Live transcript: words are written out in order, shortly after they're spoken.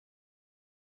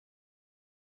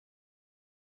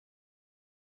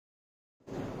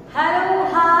Hello,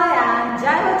 hi and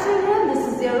Jai Ho children, this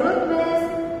is your root miss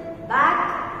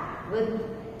back with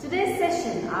today's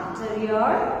session after your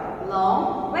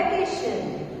long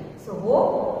vacation. So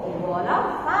hope you all are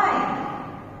fine.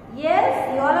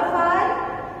 Yes, you all are fine?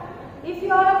 If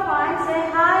you all are fine, say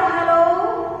hi, hello.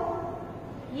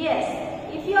 Yes,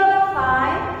 if you all are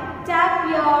fine, clap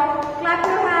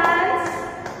your hands.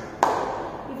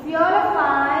 If you all are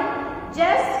fine,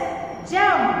 just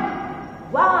jump.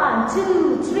 1,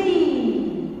 2,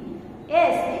 3.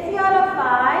 Yes, if you all are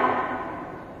fine,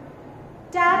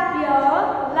 tap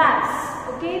your laps.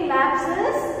 Okay, laps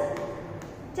is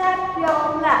tap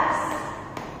your laps.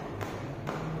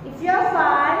 If you are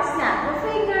fine, snap your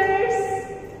fingers.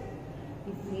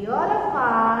 If you all are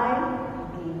fine,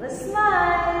 give a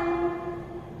smile.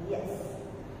 Yes.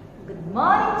 Good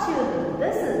morning, children.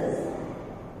 This is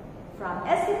from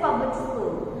SC Public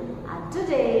School, and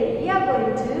today we are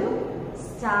going to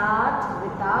start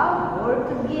with our work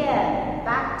again.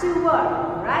 Back to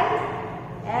work, right?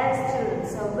 Yes, children.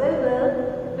 So we will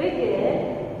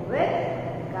begin with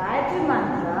Gayatri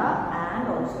Mantra and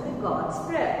also the God's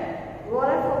Prayer. You all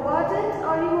have forgot it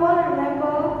or you all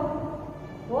remember?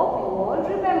 Hope you all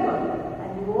remember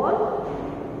and you all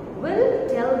will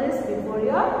tell this before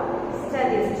your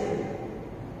studies too.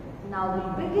 Now we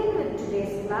will begin with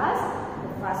today's class. The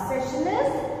first session is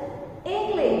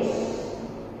English.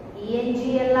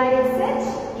 ENGLISH,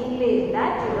 English,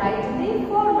 that you write in the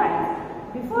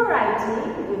format. Before writing,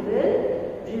 we will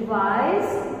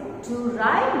revise 2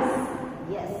 rhymes.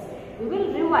 Yes, we will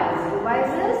revise.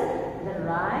 Revise is the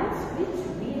rhymes which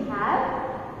we have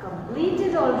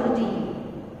completed already.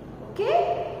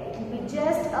 Okay? It will be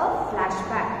just a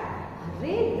flashback.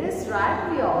 Read this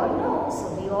rhyme we all know. So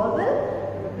we all will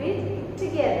repeat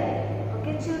together.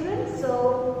 Okay, children? So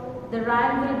the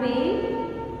rhyme will be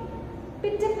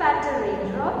Pitter-patter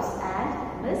raindrops and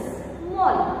Miss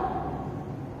Molly.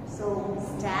 So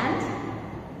stand.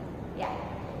 Yeah.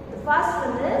 The first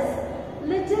one is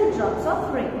little drops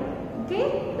of rain.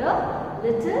 Okay. The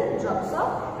little drops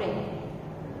of rain.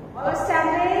 All are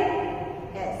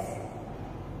standing? Yes.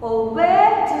 Oh,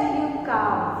 where do you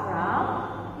come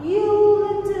from? You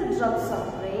little drops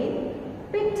of rain.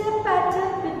 Pitter-patter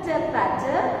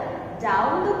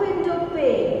down the window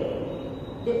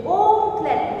pane. They won't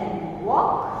let me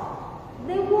walk,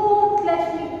 they won't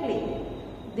let me play,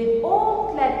 they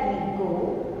won't let me go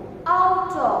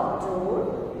out of door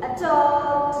at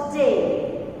all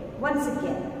today. Once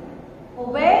again,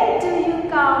 where do you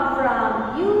come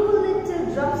from, you little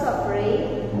drops of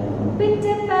rain?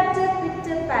 Pitter-patter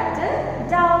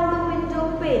down the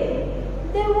window pane.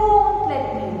 They won't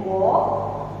let me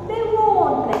walk, they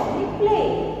won't let me play,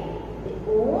 they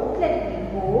won't let me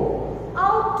go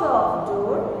out of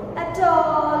door at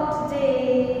all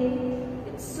today.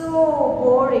 It's so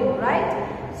boring, right?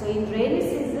 So in rainy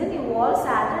season you all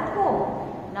sat at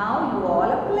home. Now you all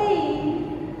are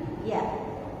playing. Yeah.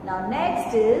 Now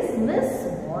next is Miss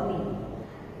Molly.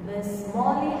 Miss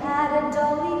Molly had a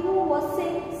dolly who was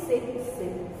sick.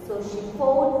 So she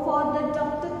phoned for the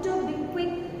doctor to be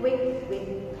quick.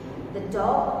 The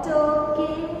doctor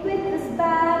came with his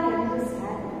bag in his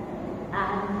hand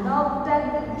and knocked at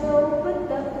the door with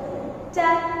the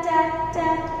tap, tap,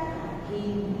 tap. He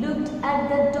looked at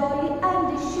the dolly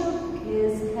and he shook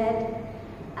his head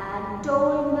and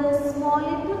told Miss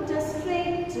Molly put her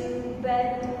straight to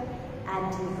bed.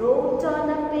 And he wrote on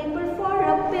a paper for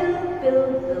a pill,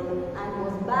 and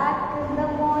was back in the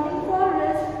morning for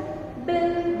his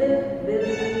bill.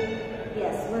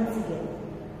 Yes, once again.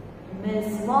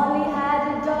 Miss Molly had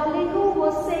a dolly who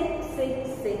was sick.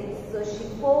 So she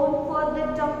phoned for the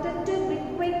doctor to be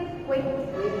quick.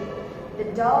 The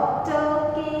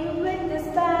doctor came with his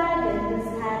bag in his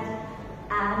hand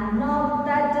and knocked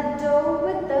at the door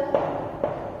with the...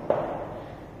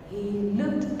 He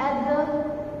looked at the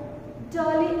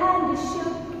dolly and he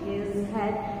shook his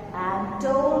head and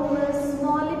told Miss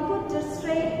Molly put her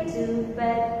straight to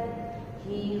bed.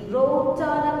 He wrote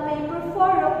on a paper for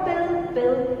a pill,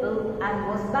 and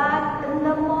was back in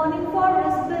the morning for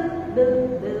his bill.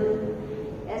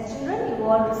 Yes, children, you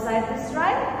all recite this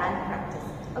rhyme and practice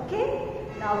it. Okay?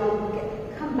 Now we will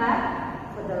come back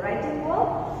for the writing work.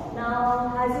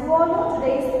 Now, as you all know,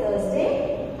 today is Thursday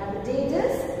and the date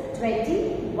is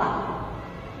 21.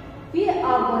 We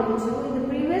are going to, in the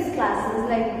previous classes,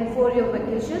 like before your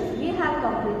vacation, we have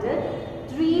completed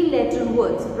 3-letter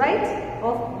words, right?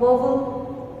 Of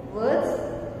vowel words.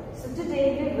 So today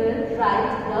we will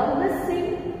write the missing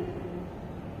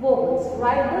vowels.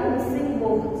 Write the missing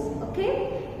vowels. Okay?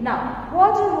 Now,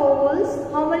 what are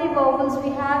vowels? How many vowels we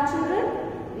have, children?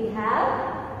 We have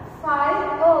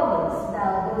 5 vowels.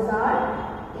 Now, those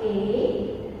are A,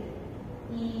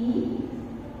 E,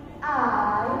 I,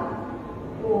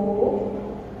 O,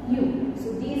 U.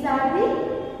 So these are the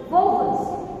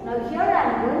vowels. Now here I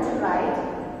am going to write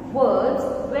words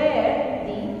where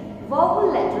the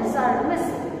vowel letters are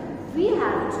missing. We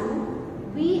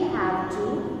have to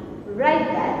write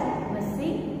that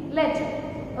missing letter.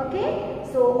 Okay?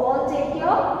 So all take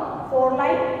your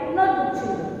 4-line notebook,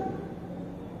 children.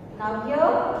 Now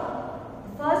here,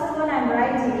 first one I am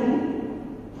writing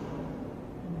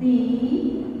B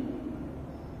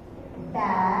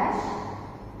dash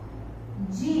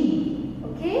G.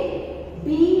 Okay? B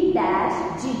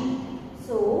dash G.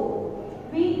 So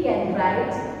we can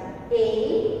write A.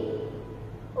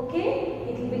 Okay?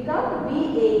 It will become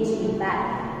B-A-G, bag.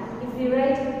 If we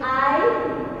write I,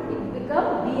 it will become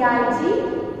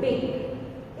B-I-G, big.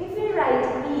 If we write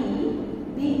E,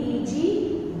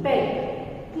 B-E-G, beg.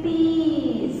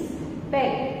 Please,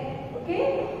 beg. Okay?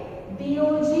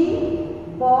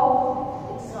 B-O-G,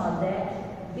 bog, it's not there.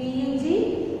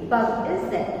 B-U-G, bug is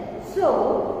there.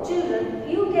 So, children,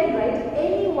 you can write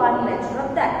any one letter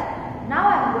of that. Now I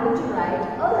am going to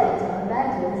write a letter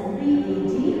that is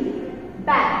B-A-G,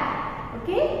 bag.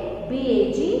 Okay?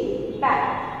 B-A-G, bag.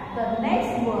 The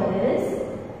next word is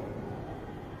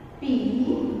P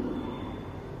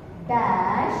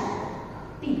dash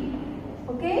T.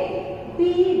 Okay?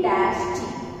 P dash T.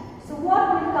 So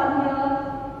what will come here?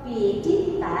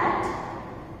 P-A-T, pat.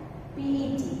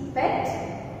 P-E-T, pet.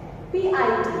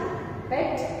 P-I-T,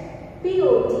 pet.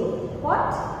 P-O-T,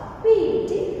 pot.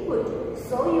 P-U-T, put.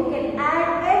 So you can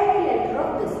add any letter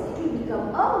of this. It will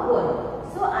become a word.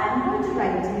 So I am going to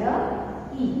write here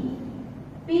E.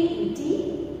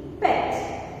 P-E-T, pet.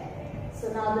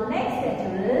 So now the next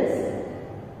letter is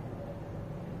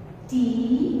T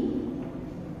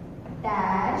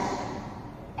dash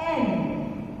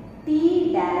N.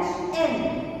 T dash N.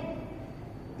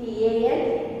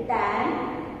 T-A-N, tan.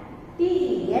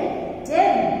 T-E-N,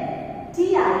 ten.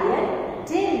 T-I-N,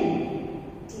 tin.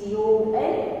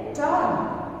 T-O-N, ton.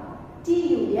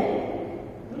 T-U-N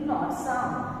will not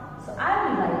sound. So I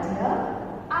will write here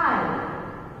I.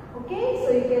 Okay,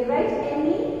 so you can write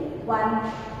any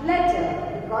one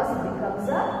letter because it becomes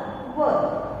a word.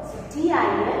 So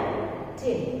T-I-N,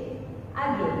 tin.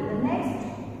 Again, the next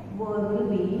word will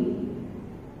be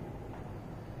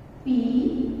P,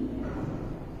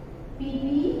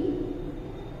 P-P,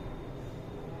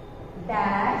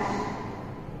 dash,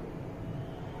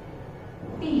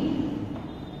 T,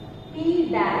 P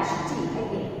dash T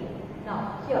again. Now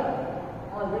here,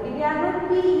 already we have a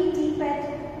P-E-T, pet.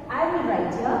 I will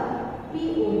write here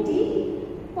P-O-T,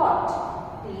 pot.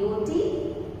 P-O-T,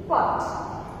 pot.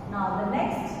 Now the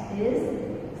next is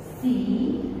C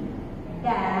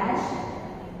dash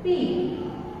P.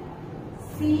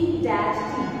 C dash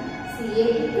T.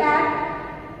 C-A-T, cat.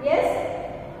 Yes.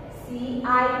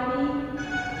 C-I-P,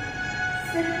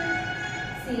 sip.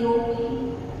 C-O-P,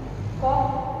 cock.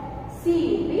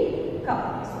 C-U-P,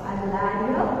 cup. So I will add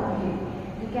here U.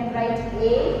 You can write A,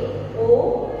 O,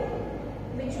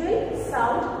 which will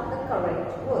sound the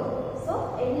correct word. So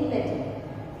any letter,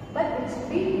 but it should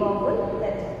be vowel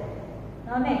letter.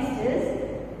 Now next is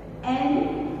N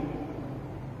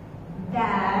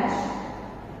dash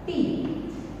T.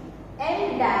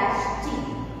 N dash T.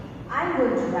 I am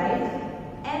going to write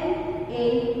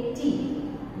M-A-T.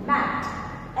 Mat.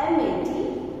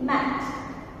 M-A-T. Mat.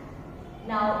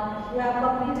 Now you have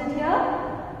completed here.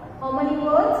 How many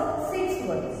words? 6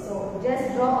 words. So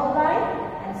just draw a line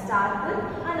and start with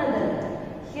another letter.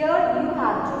 Here you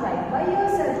have to write by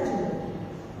yourself, children.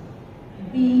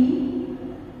 B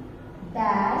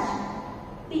dash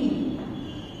T.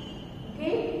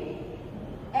 Okay.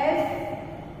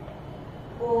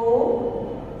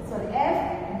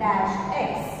 F dash X.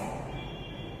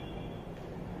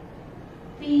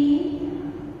 P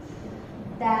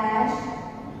dash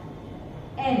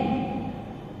N.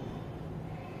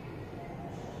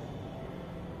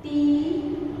 T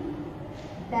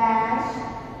dash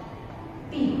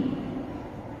T.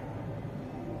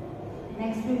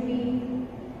 Next will be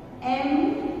M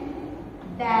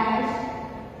dash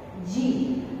G.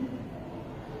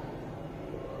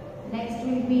 Next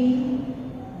will be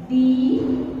D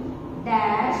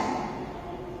dash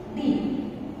D.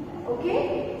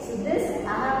 Okay, so this I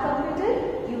have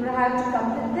completed. You will have to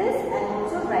complete this and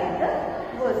also write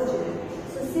the words, children.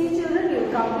 So see, children,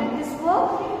 you complete this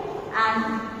work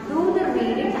and do the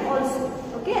reading also.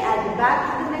 Okay, I'll be back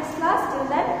to the next class. Till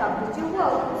then, complete your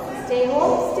work. Stay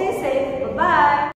home, stay safe. Bye-bye.